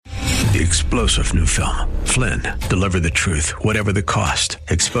The explosive new film, Flynn, deliver the truth, whatever the cost,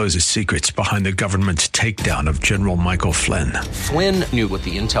 exposes secrets behind the government's takedown of General Michael Flynn. Flynn knew what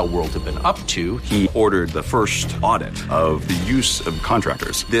the intel world had been up to. He ordered the first audit of the use of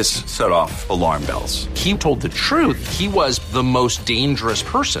contractors. This set off alarm bells. He told the truth. He was the most dangerous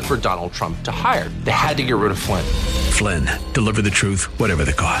person for Donald Trump to hire. They had to get rid of Flynn. Flynn, deliver the truth, whatever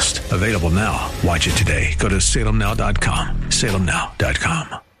the cost. Available now. Watch it today. Go to salemnow.com.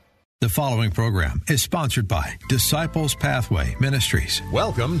 salemnow.com. The following program is sponsored by Disciples Pathway Ministries.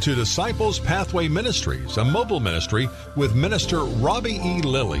 Welcome to Disciples Pathway Ministries, a mobile ministry with Minister Robbie E.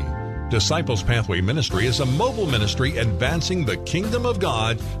 Lilly. Disciples Pathway Ministry is a mobile ministry advancing the kingdom of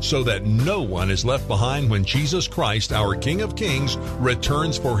God so that no one is left behind when Jesus Christ, our King of Kings,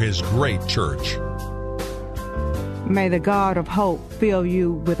 returns for his great church. May the God of hope fill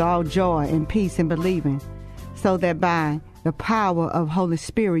you with all joy and peace in believing, so that by the power of Holy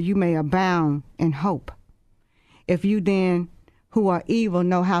Spirit you may abound in hope. If you then, who are evil,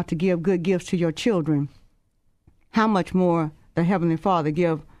 know how to give good gifts to your children, how much more the Heavenly Father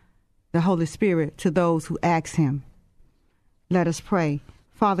give the Holy Spirit to those who ask him. Let us pray.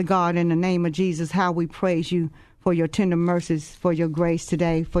 Father God, in the name of Jesus, how we praise you for your tender mercies, for your grace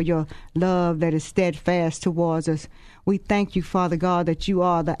today, for your love that is steadfast towards us. We thank you, Father God, that you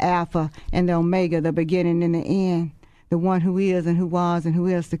are the Alpha and the Omega, the beginning and the end, the one who is and who was and who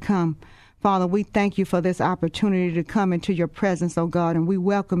is to come. Father, we thank you for this opportunity to come into your presence, oh God, and we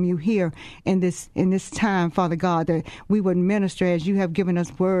welcome you here in this time, Father God, that we would minister as you have given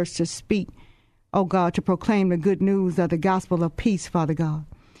us words to speak, oh God, to proclaim the good news of the gospel of peace, Father God.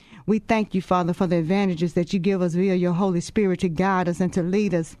 We thank you, Father, for the advantages that you give us via your Holy Spirit to guide us and to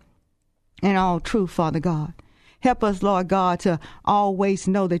lead us in all truth, Father God. Help us, Lord God, to always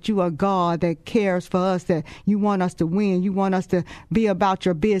know that you are God that cares for us, that you want us to win. You want us to be about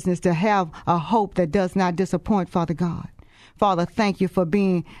your business, to have a hope that does not disappoint, Father God. Father, thank you for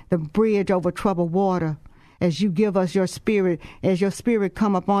being the bridge over troubled water as you give us your spirit, as your spirit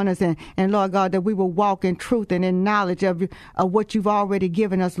come upon us, and Lord God, that we will walk in truth and in knowledge of what you've already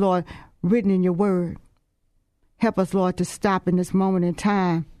given us, Lord, written in your word. Help us, Lord, to stop in this moment in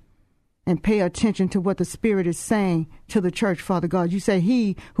time and pay attention to what the Spirit is saying to the church, Father God. You say,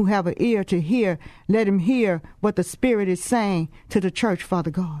 he who have an ear to hear, let him hear what the Spirit is saying to the church,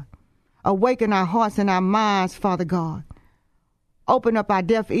 Father God. Awaken our hearts and our minds, Father God. Open up our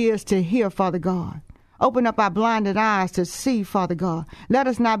deaf ears to hear, Father God. Open up our blinded eyes to see, Father God. Let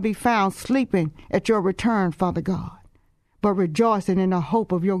us not be found sleeping at your return, Father God, but rejoicing in the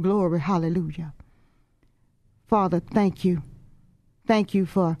hope of your glory. Hallelujah. Father, thank you. Thank you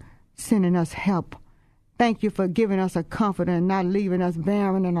for sending us help. Thank you for giving us a comforter and not leaving us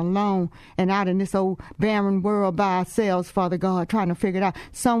barren and alone and out in this old barren world by ourselves, Father God, trying to figure it out.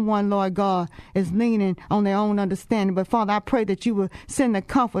 Someone, Lord God, is leaning on their own understanding. But, Father, I pray that you will send a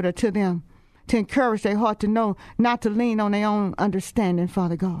comforter to them to encourage their heart to know not to lean on their own understanding,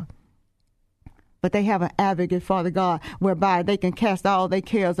 Father God. But they have an advocate, Father God, whereby they can cast all their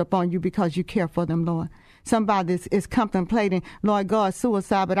cares upon you because you care for them, Lord. Somebody is contemplating, Lord God,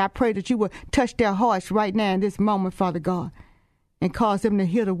 suicide, but I pray that you will touch their hearts right now in this moment, Father God, and cause them to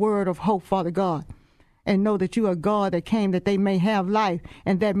hear the word of hope, Father God, and know that you are God that came that they may have life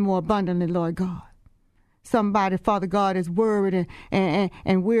and that more abundantly, Lord God. Somebody, Father God, is worried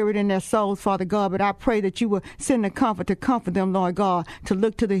and wearied in their souls, Father God, but I pray that you will send the comfort to comfort them, Lord God, to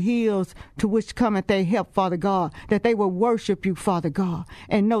look to the hills to which cometh their help, Father God, that they will worship you, Father God,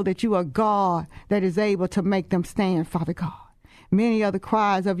 and know that you are God that is able to make them stand, Father God. Many are the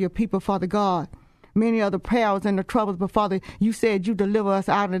cries of your people, Father God. Many are the prayers and the troubles, but Father, you said you deliver us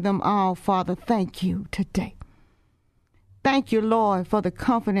out of them all, Father. Thank you today. Thank you, Lord, for the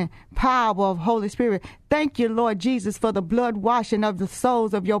comforting power of Holy Spirit. Thank you, Lord Jesus, for the blood washing of the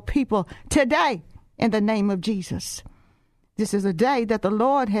souls of your people today in the name of Jesus. This is a day that the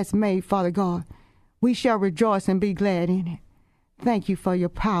Lord has made, Father God. We shall rejoice and be glad in it. Thank you for your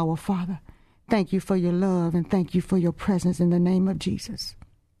power, Father. Thank you for your love, and thank you for your presence in the name of Jesus.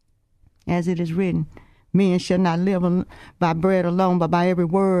 As it is written, men shall not live by bread alone, but by every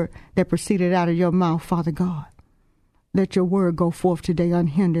word that proceeded out of your mouth, Father God. Let your word go forth today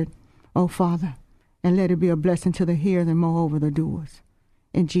unhindered, O Father, and let it be a blessing to the hearers and moreover the doers.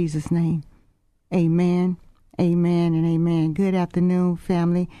 In Jesus' name, amen, amen, and amen. Good afternoon,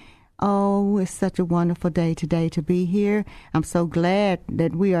 family. Oh, it's such a wonderful day today to be here. I'm so glad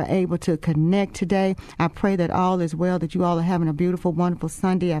that we are able to connect today. I pray that all is well, that you all are having a beautiful, wonderful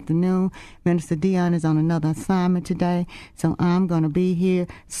Sunday afternoon. Minister Dion is on another assignment today, so I'm going to be here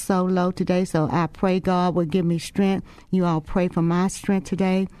solo today. So I pray God will give me strength. You all pray for my strength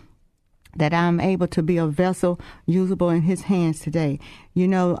today. that I'm able to be a vessel usable in his hands today. You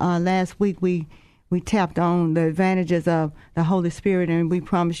know, last week we tapped on the advantages of the Holy Spirit, and we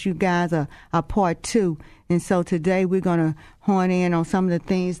promised you guys a part 2. And so today we're going to hone in on some of the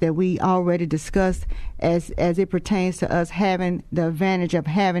things that we already discussed as it pertains to us having the advantage of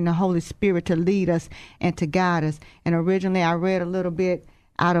having the Holy Spirit to lead us and to guide us. And originally I read a little bit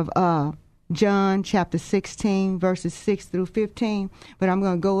out of John chapter 16, verses 6 through 15, but I'm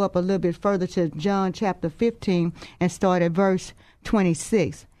going to go up a little bit further to John chapter 15 and start at verse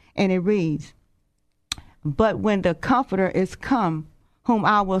 26. And it reads, "But when the Comforter is come, whom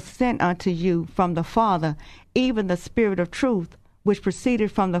I will send unto you from the Father, even the Spirit of truth, which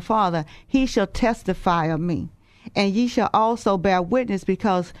proceeded from the Father, he shall testify of me. And ye shall also bear witness,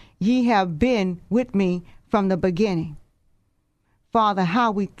 because ye have been with me from the beginning." Father,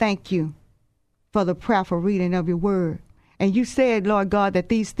 how we thank you for the prayerful reading of your word. And you said, Lord God, that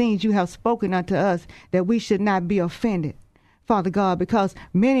these things you have spoken unto us, that we should not be offended, Father God, because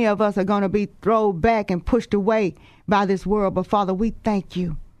many of us are going to be thrown back and pushed away by this world. But Father, we thank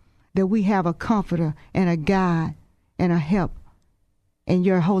you that we have a comforter and a guide and a help in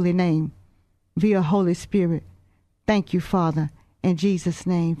your holy name via Holy Spirit. Thank you, Father, in Jesus'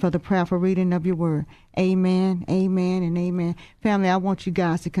 name, for the prayerful reading of your word. Amen, amen, and amen. Family, I want you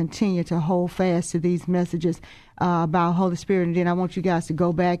guys to continue to hold fast to these messages about Holy Spirit. And then I want you guys to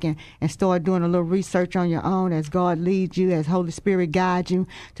go back and start doing a little research on your own as God leads you, as Holy Spirit guides you,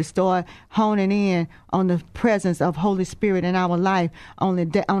 to start honing in on the presence of Holy Spirit in our life on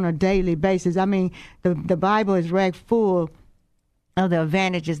a daily basis. I mean, the Bible is racked full of the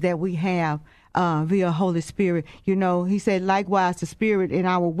advantages that we have via Holy Spirit. You know, he said, likewise, the Spirit in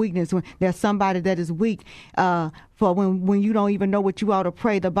our weakness. When there's somebody that is weak, for when you don't even know what you ought to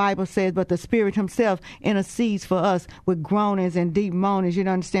pray, the Bible says, but the Spirit himself intercedes for us with groanings and deep moanings. You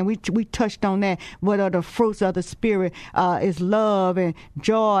know, understand? We touched on that. What are the fruits of the Spirit? Is love and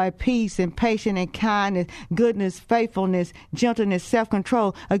joy, peace and patience and kindness, goodness, faithfulness, gentleness,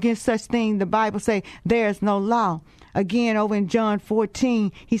 self-control. Against such things, the Bible says, there is no law. Again, over in John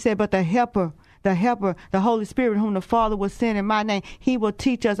 14, he said, but the Helper, the Holy Spirit, whom the Father will send in my name, he will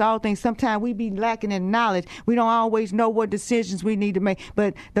teach us all things. Sometimes we be lacking in knowledge. We don't always know what decisions we need to make.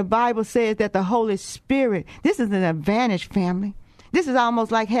 But the Bible says that the Holy Spirit, this is an advantage, family. This is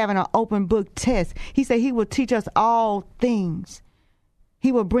almost like having an open book test. He said he will teach us all things.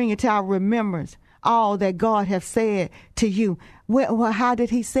 He will bring it to our remembrance, all that God has said to you. Well, how did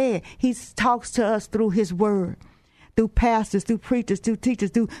he say it? He talks to us through his word. Through pastors, through preachers, through teachers,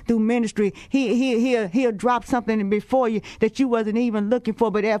 through ministry. He'll drop something before you that you wasn't even looking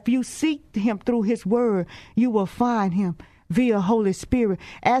for. But if you seek him through his word, you will find him via Holy Spirit.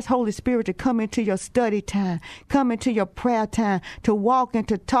 Ask Holy Spirit to come into your study time, come into your prayer time, to walk and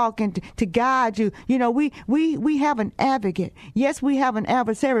to talk and to guide you. You know, we have an advocate. Yes, we have an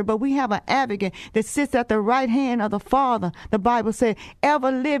adversary, but we have an advocate that sits at the right hand of the Father. The Bible says,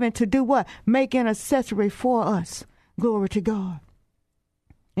 ever living to do what? Make intercessory for us. Glory to God.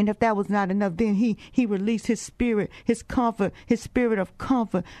 And if that was not enough, then he released his spirit, his comfort, his spirit of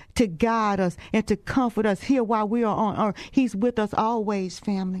comfort to guide us and to comfort us here while we are on earth. He's with us always,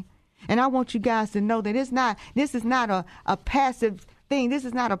 family. And I want you guys to know that this is not a passive thing. This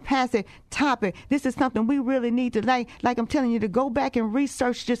is not a passive topic. This is something we really need to, like I'm telling you, to go back and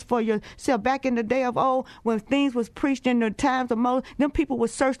research this for yourself. Back in the day of old, when things was preached in the times of Moses, them people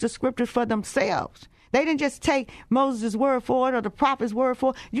would search the scriptures for themselves. They didn't just take Moses' word for it or the prophet's word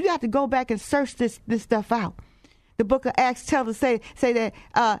for it. You got to go back and search this stuff out. The book of Acts tells us, say that,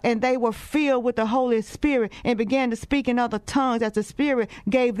 and they were filled with the Holy Spirit and began to speak in other tongues as the Spirit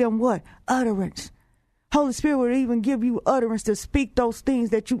gave them what? Utterance. Holy Spirit will even give you utterance to speak those things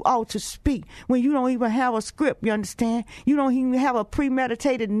that you ought to speak when you don't even have a script, you understand? You don't even have a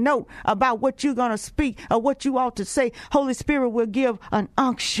premeditated note about what you're going to speak or what you ought to say. Holy Spirit will give an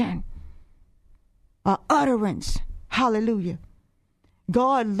unction. Utterance. Hallelujah.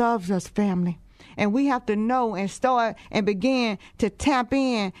 God loves us, family. And we have to know and start and begin to tap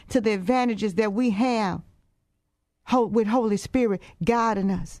in to the advantages that we have with Holy Spirit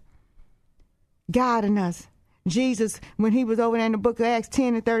guiding us. Guiding us. Jesus, when he was over there in the book of Acts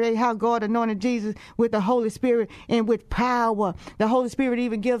 10 and 38, how God anointed Jesus with the Holy Spirit and with power. The Holy Spirit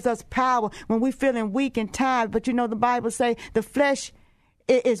even gives us power when we're feeling weak and tired. But you know, the Bible say the flesh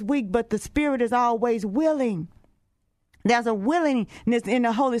is weak, but the Spirit is always willing. There's a willingness in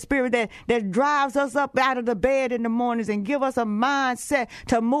the Holy Spirit that drives us up out of the bed in the mornings and give us a mindset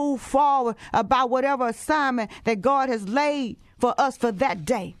to move forward about whatever assignment that God has laid for us for that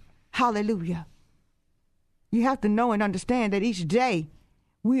day. Hallelujah. You have to know and understand that each day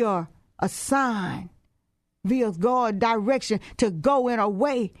we are a sign via God's direction to go in a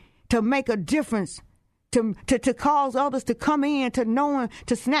way to make a difference, to cause others to come in, to knowing,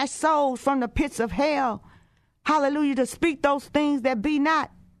 to snatch souls from the pits of hell. Hallelujah, to speak those things that be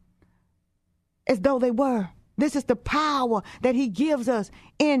not as though they were. This is the power that he gives us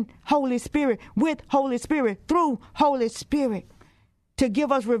in Holy Spirit, with Holy Spirit, through Holy Spirit, to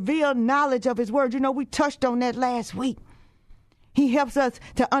give us revealed knowledge of his word. You know, we touched on that last week. He helps us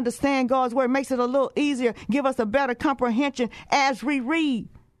to understand God's word, makes it a little easier, give us a better comprehension as we read,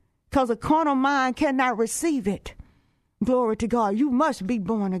 because a carnal mind cannot receive it. Glory to God. You must be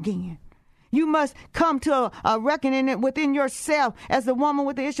born again. You must come to a reckoning within yourself. As the woman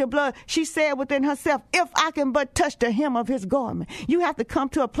with the issue of blood, she said within herself, if I can but touch the hem of his garment. You have to come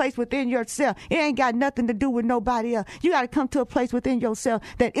to a place within yourself. It ain't got nothing to do with nobody else. You got to come to a place within yourself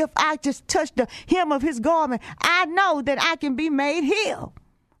that if I just touch the hem of his garment, I know that I can be made healed.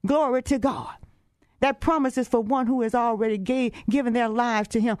 Glory to God. That promise is for one who has already given their lives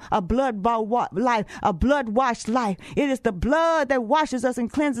to him, a blood-bought life, a blood-washed life. It is the blood that washes us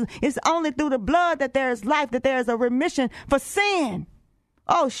and cleanses. It's only through the blood that there is life, that there is a remission for sin.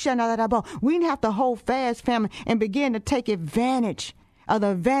 Oh, we have to hold fast, family, and begin to take advantage of the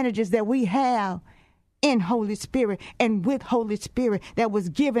advantages that we have in Holy Spirit and with Holy Spirit that was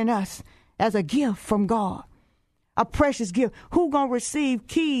given us as a gift from God. A precious gift. Who gonna receive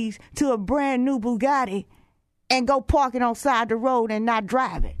keys to a brand new Bugatti and go park it on side the road and not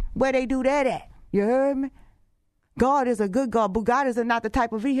drive it? Where they do that at? You heard me? God is a good God. Bugattis are not the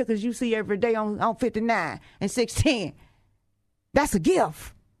type of vehicles you see every day on 59 and 610. That's a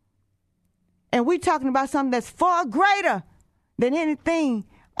gift. And we're talking about something that's far greater than anything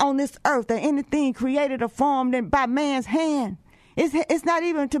on this earth, or anything created or formed by man's hand. It's not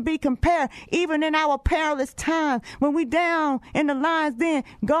even to be compared. Even in our perilous time, when we down in the lion's den,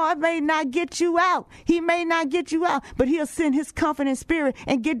 God may not get you out. He may not get you out, but he'll send his comforting spirit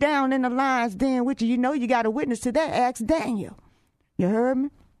and get down in the lion's den with you. You know you got a witness to that. Ask Daniel. You heard me?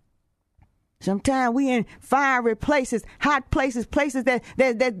 Sometimes we in fiery places, hot places, places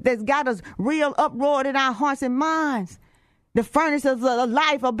that's got us real uproared in our hearts and minds. The furnaces of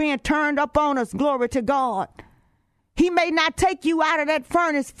life are being turned up on us. Glory to God. He may not take you out of that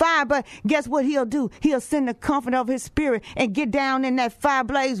furnace fire, but guess what he'll do? He'll send the comfort of his spirit and get down in that fire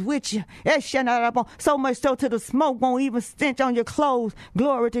blaze with you. So much so till the smoke won't even stench on your clothes.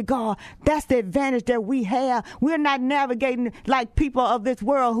 Glory to God. That's the advantage that we have. We're not navigating like people of this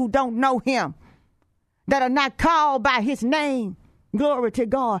world who don't know him, that are not called by his name. Glory to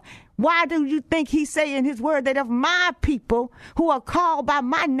God. Why do you think he say in his word that if my people who are called by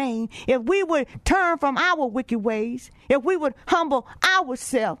my name, if we would turn from our wicked ways, if we would humble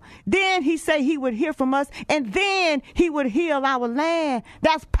ourselves, then he say he would hear from us, and then he would heal our land.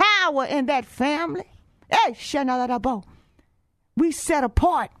 That's power in that family. Hey, we set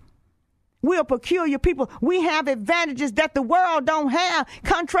apart. We're a peculiar people. We have advantages that the world don't have,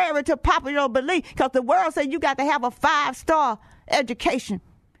 contrary to popular belief, because the world says you got to have a 5-star education.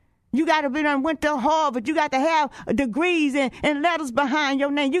 You got to be done, went to Harvard. You got to have degrees and letters behind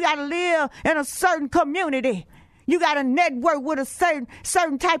your name. You got to live in a certain community. You got to network with a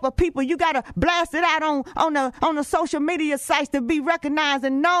certain type of people. You got to blast it out on the social media sites to be recognized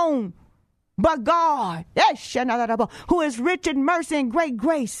and known. But God, who is rich in mercy and great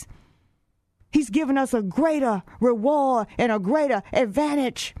grace, he's given us a greater reward and a greater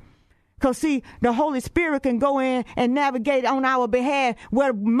advantage. Because, see, the Holy Spirit can go in and navigate on our behalf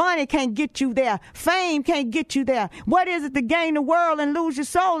where money can't get you there. Fame can't get you there. What is it to gain the world and lose your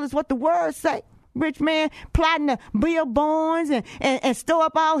soul is what the words say. Rich man plotting to build barns and store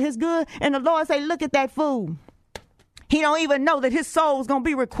up all his good. And the Lord say, look at that fool. He don't even know that his soul's going to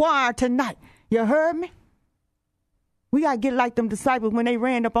be required tonight. You heard me? We got to get like them disciples when they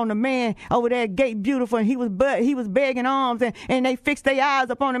ran up on the man over there at Gate Beautiful, and he was begging alms, and they fixed their eyes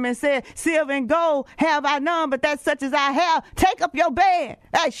upon him and said, silver and gold have I none, but that's such as I have. Take up your bed.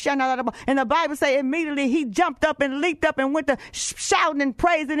 And the Bible say immediately he jumped up and leaped up and went to shouting and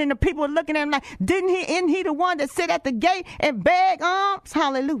praising, and the people were looking at him like, isn't he the one that sit at the gate and beg alms?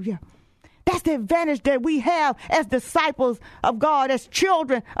 Hallelujah. That's the advantage that we have as disciples of God, as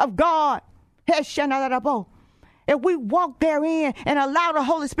children of God. If we walk therein and allow the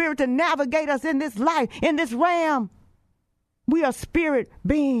Holy Spirit to navigate us in this life, in this realm, we are spirit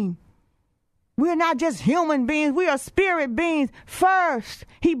beings. We're not just human beings. We are spirit beings. First,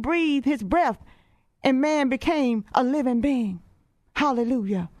 he breathed his breath, and man became a living being.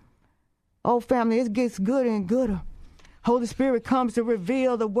 Hallelujah. Oh, family, it gets gooder and gooder. Holy Spirit comes to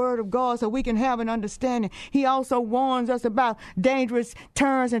reveal the word of God so we can have an understanding. He also warns us about dangerous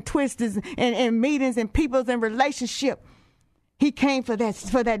turns and twists and meetings and peoples and relationship. He came for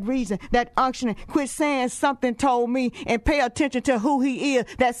that reason, that unction. Quit saying something told me and pay attention to who he is.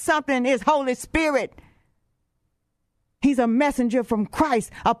 That something is Holy Spirit. He's a messenger from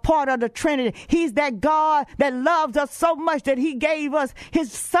Christ, a part of the Trinity. He's that God that loves us so much that he gave us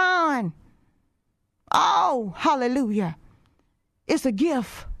his son. Oh, hallelujah. It's a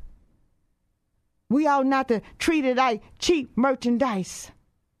gift. We ought not to treat it like cheap merchandise.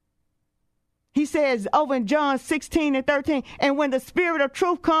 He says over in John 16:13, and when the Spirit of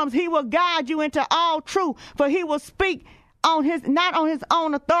truth comes, he will guide you into all truth, for he will speak not on his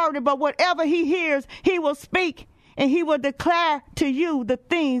own authority, but whatever he hears, he will speak. And he will declare to you the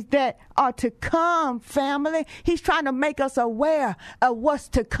things that are to come, family. He's trying to make us aware of what's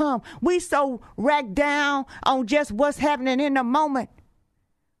to come. We so racked down on just what's happening in the moment.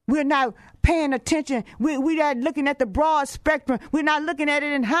 We're not paying attention. We're not looking at the broad spectrum. We're not looking at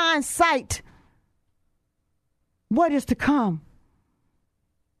it in hindsight. What is to come?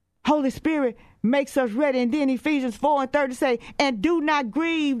 Holy Spirit makes us ready. And then Ephesians 4:30 say, and do not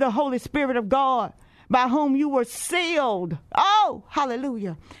grieve the Holy Spirit of God, by whom you were sealed. Oh,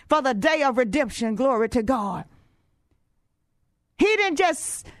 hallelujah. For the day of redemption. Glory to God. He didn't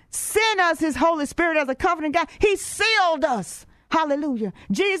just send us his Holy Spirit as a comforting God. He sealed us. Hallelujah.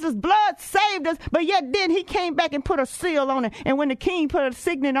 Jesus' blood saved us, but yet then he came back and put a seal on it. And when the king put a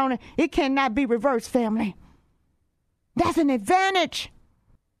signet on it, it cannot be reversed, family. That's an advantage.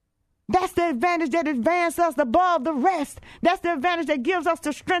 That's the advantage that advances us above the rest. That's the advantage that gives us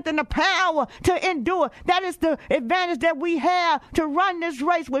the strength and the power to endure. That is the advantage that we have to run this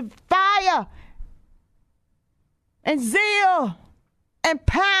race with fire and zeal and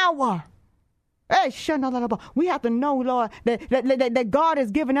power. Hey, we have to know, Lord, that God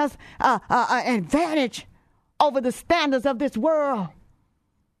has given us an advantage over the standards of this world.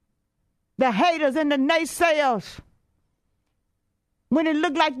 The haters and the naysayers. When it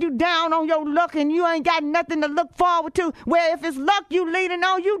look like you down on your luck and you ain't got nothing to look forward to. Where if it's luck you leaning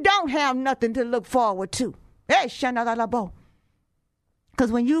on, you don't have nothing to look forward to. Hey,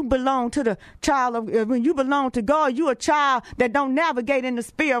 because when you belong to when you belong to God, you a child that don't navigate in the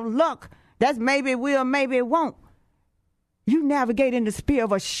sphere of luck. That's maybe it will, maybe it won't. You navigate in the sphere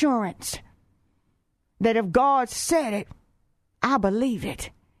of assurance that if God said it, I believe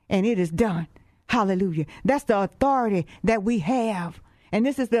it, and it is done. Hallelujah. That's the authority that we have. And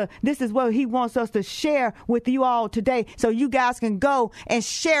this is what he wants us to share with you all today. So you guys can go and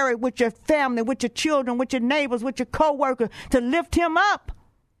share it with your family, with your children, with your neighbors, with your co-workers to lift him up.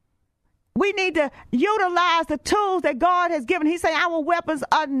 We need to utilize the tools that God has given. He said our weapons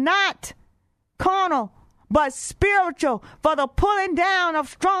are not carnal, but spiritual for the pulling down of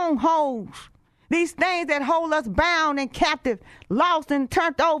strongholds. These things that hold us bound and captive, lost and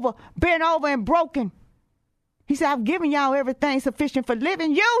turned over, bent over and broken. He said, I've given y'all everything sufficient for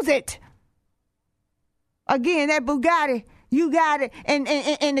living. Use it. Again, that Bugatti, you got it,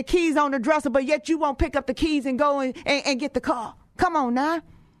 and the keys on the dresser, but yet you won't pick up the keys and go and get the car. Come on now.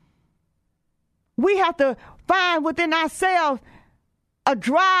 We have to find within ourselves a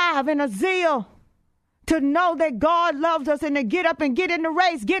drive and a zeal to know that God loves us and to get up and get in the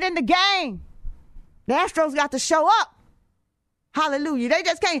race, get in the game. The Astros got to show up. Hallelujah. They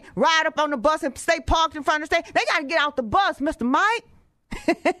just can't ride up on the bus and stay parked in front of the stage. They got to get out the bus, Mr. Mike.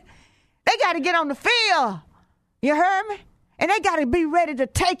 They got to get on the field. You heard me? And they got to be ready to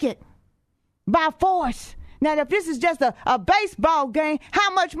take it by force. Now, if this is just a baseball game,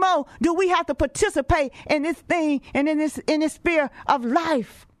 how much more do we have to participate in this thing and in this sphere of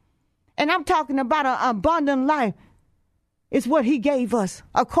life? And I'm talking about an abundant life. It's what he gave us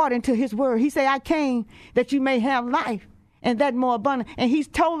according to his word. He said, I came that you may have life and that more abundant. And he's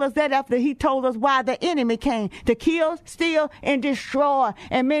told us that after he told us why the enemy came, to kill, steal, and destroy.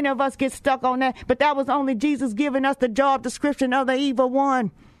 And many of us get stuck on that. But that was only Jesus giving us the job description of the evil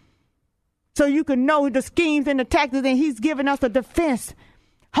one. So you can know the schemes and the tactics, and he's giving us a defense.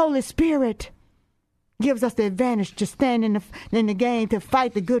 Holy Spirit gives us the advantage to stand in the game, to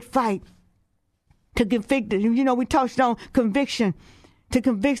fight the good fight. To convict, we touched on conviction, to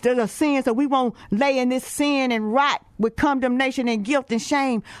convict us of sin so we won't lay in this sin and rot with condemnation and guilt and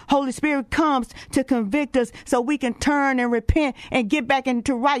shame. Holy Spirit comes to convict us so we can turn and repent and get back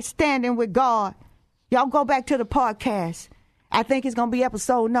into right standing with God. Y'all go back to the podcast. I think it's going to be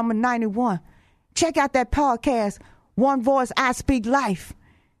episode number 91. Check out that podcast, One Voice, I Speak Life.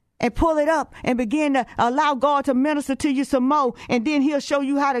 And pull it up and begin to allow God to minister to you some more. And then he'll show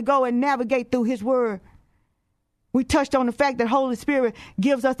you how to go and navigate through his word. We touched on the fact that Holy Spirit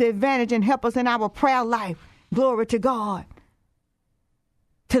gives us the advantage and help us in our prayer life. Glory to God.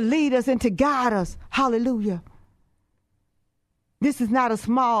 To lead us and to guide us. Hallelujah. This is not a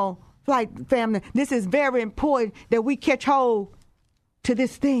small flight, family. This is very important that we catch hold to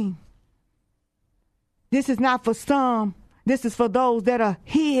this thing. This is not for some. This is for those that are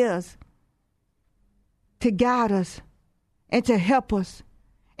His, to guide us and to help us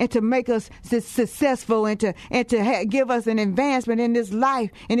and to make us successful and to give us an advancement in this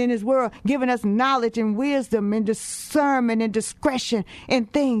life and in this world, giving us knowledge and wisdom and discernment and discretion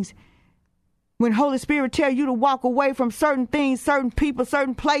and things. When Holy Spirit tell you to walk away from certain things, certain people,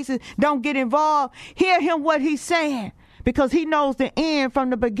 certain places, don't get involved, hear Him what He's saying, because He knows the end from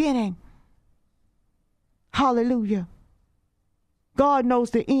the beginning. Hallelujah. God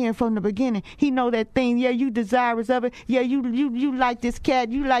knows the end from the beginning. He know that thing. Yeah, you desirous of it. Yeah, you like this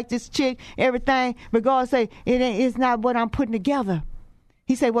cat. You like this chick, everything. But God say, it's not what I'm putting together.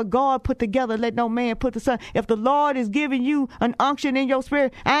 He said, what God put together, let no man put the son. If the Lord is giving you an unction in your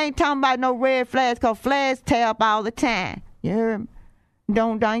spirit, I ain't talking about no red flags, because flags tear up all the time. You hear me?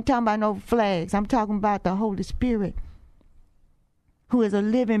 I ain't talking about no flags. I'm talking about the Holy Spirit, who is a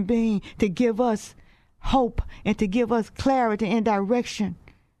living being, to give us hope and to give us clarity and direction.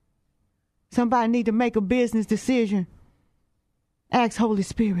 Somebody need to make a business decision. Ask Holy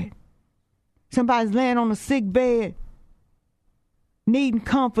Spirit. Somebody's laying on a sick bed, needing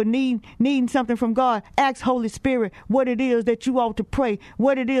comfort, needing something from God. Ask Holy Spirit what it is that you ought to pray,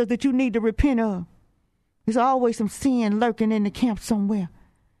 what it is that you need to repent of. There's always some sin lurking in the camp somewhere.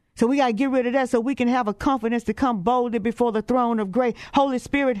 So we got to get rid of that so we can have a confidence to come boldly before the throne of grace. Holy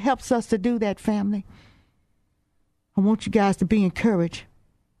Spirit helps us to do that, family. I want you guys to be encouraged.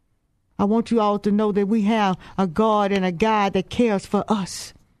 I want you all to know that we have a God and a God that cares for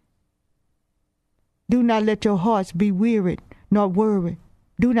us. Do not let your hearts be wearied nor worried.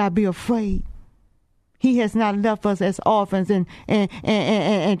 Do not be afraid. He has not left us as orphans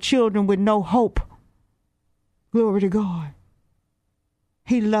and children with no hope. Glory to God.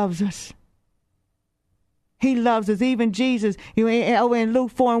 He loves us. He loves us. Even Jesus, over in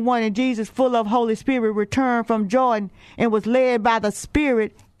Luke 4:1, and Jesus, full of Holy Spirit, returned from Jordan and was led by the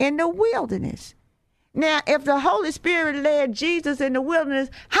Spirit in the wilderness. Now, if the Holy Spirit led Jesus in the wilderness,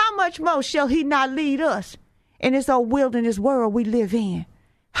 how much more shall He not lead us in this old wilderness world we live in?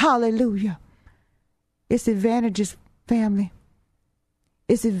 Hallelujah. It's advantages, family.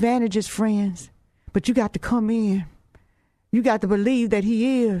 It's advantages, friends. But you got to come in. You got to believe that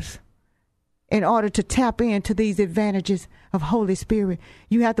He is, in order to tap into these advantages of Holy Spirit.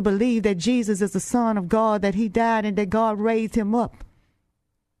 You have to believe that Jesus is the Son of God, that He died and that God raised Him up.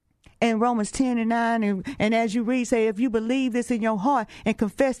 And Romans 10:9, and as you read, say, if you believe this in your heart and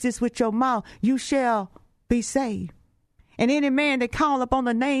confess this with your mouth, you shall be saved. And any man that call upon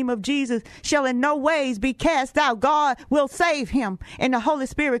the name of Jesus shall in no ways be cast out. God will save him. And the Holy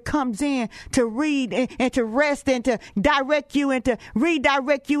Spirit comes in to read and to rest and to direct you and to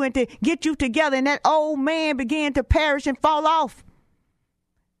redirect you and to get you together. And that old man began to perish and fall off.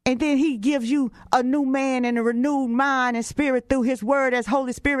 And then He gives you a new man and a renewed mind and spirit through His word as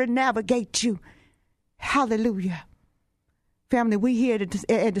Holy Spirit navigates you. Hallelujah. Family, we here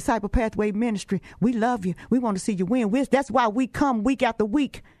at Disciple Pathway Ministry, we love you. We want to see you win. That's why we come week after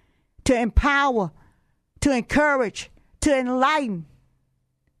week, to empower, to encourage, to enlighten,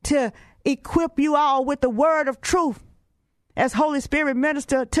 to equip you all with the word of truth as Holy Spirit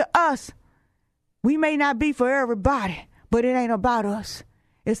minister to us. We may not be for everybody, but it ain't about us.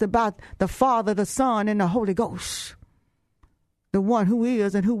 It's about the Father, the Son, and the Holy Ghost. The one who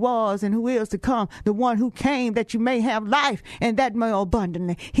is and who was and who is to come. The one who came that you may have life and that more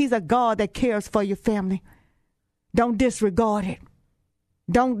abundantly. He's a God that cares for your family. Don't disregard it.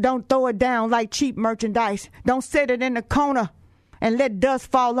 Don't throw it down like cheap merchandise. Don't set it in the corner and let dust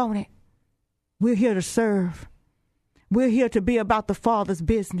fall on it. We're here to serve. We're here to be about the Father's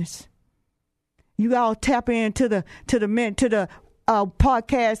business. You all tap into the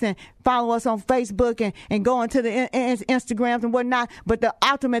podcast and follow us on Facebook and go into the Instagrams and whatnot. But the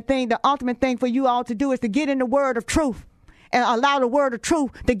ultimate thing for you all to do is to get in the word of truth and allow the word of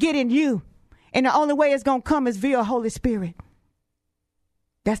truth to get in you. And the only way it's going to come is via Holy Spirit.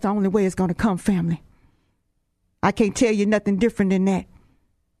 That's the only way it's going to come, family. I can't tell you nothing different than that.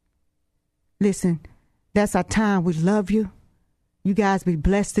 Listen, that's our time. We love you. You guys be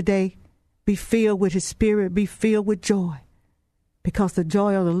blessed today. Be filled with His Spirit. Be filled with joy. Because the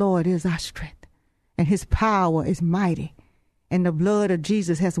joy of the Lord is our strength, and His power is mighty, and the blood of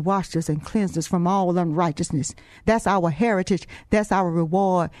Jesus has washed us and cleansed us from all unrighteousness. That's our heritage, that's our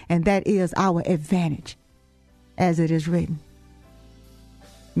reward, and that is our advantage. as it is written.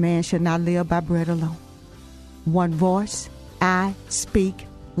 Man shall not live by bread alone. One voice, I speak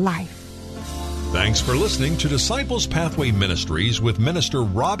life. Thanks for listening to Disciples Pathway Ministries with Minister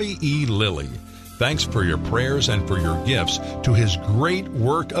Robbie E. Lilly. Thanks for your prayers and for your gifts to his great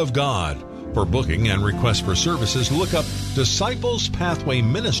work of God. For booking and requests for services, look up Disciples Pathway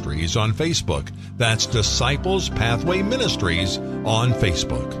Ministries on Facebook. That's Disciples Pathway Ministries on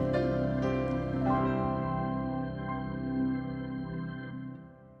Facebook.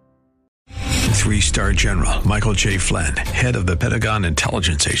 Three-star General Michael J. Flynn, head of the Pentagon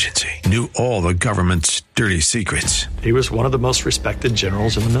Intelligence Agency, knew all the government's dirty secrets. He was one of the most respected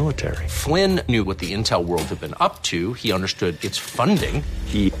generals in the military. Flynn knew what the intel world had been up to. He understood its funding.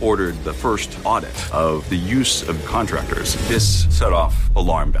 He ordered the first audit of the use of contractors. This set off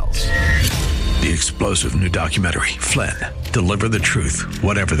alarm bells. The explosive new documentary, Flynn, Deliver the Truth,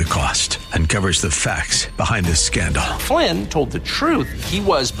 Whatever the Cost, uncovers the facts behind this scandal. Flynn told the truth. He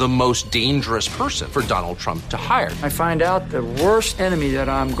was the most dangerous person for Donald Trump to hire. I find out the worst enemy that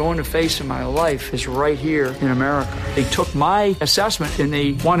I'm going to face in my life is right here in America. They took my assessment and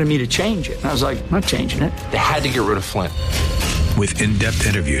they wanted me to change it. And I was like, I'm not changing it. They had to get rid of Flynn. With in-depth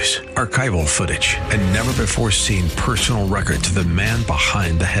interviews, archival footage, and never-before-seen personal records of the man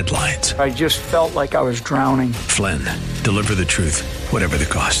behind the headlines. I just felt like I was drowning. Flynn, Deliver the Truth, Whatever the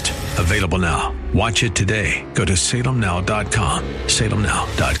Cost. Available now. Watch it today. Go to salemnow.com.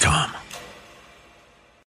 salemnow.com.